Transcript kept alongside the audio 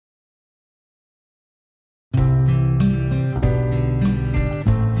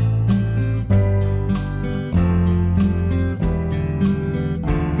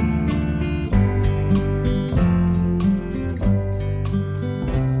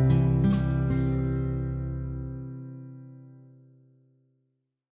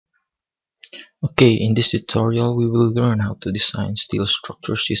Okay, in this tutorial we will learn how to design steel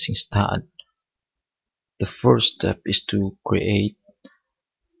structures using STAAD. The first step is to create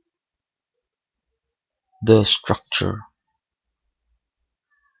the structure,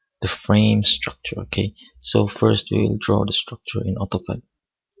 the frame structure. Okay, so first we will draw the structure in AutoCAD.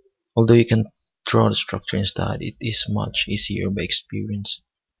 Although you can draw the structure in STAAD, it is much easier by experience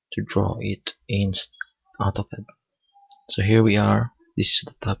to draw it in AutoCAD. So here we are. This is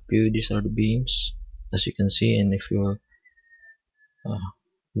the top view. These are the beams, as you can see, and if you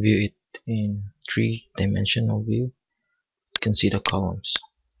view it in three-dimensional view, you can see the columns.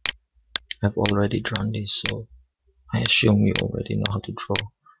 I've already drawn this, so I assume you already know how to draw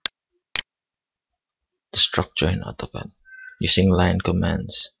the structure in AutoCAD using line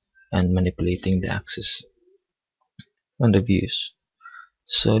commands and manipulating the axis on the views.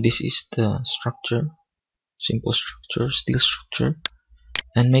 So this is the structure, simple structure, steel structure,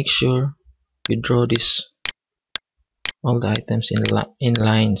 and make sure you draw this all the items in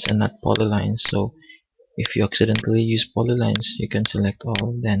lines and not polylines. So if you accidentally use polylines, you can select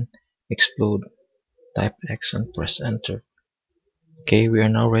all, then explode, type X and press enter. Okay, we are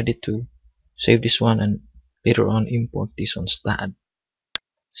now ready to save this one and later on import this on STAAD.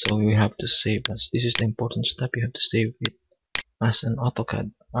 So we have to save as this is the important step. You have to save it as an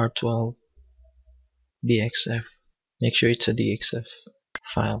AutoCAD R12 DXF. Make sure it's a DXF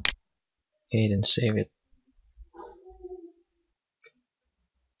file. Okay, then save it.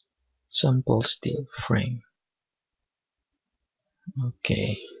 Sample steel frame.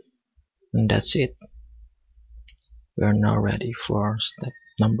 Okay, and that's it. We are now ready for step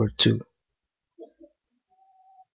number 2.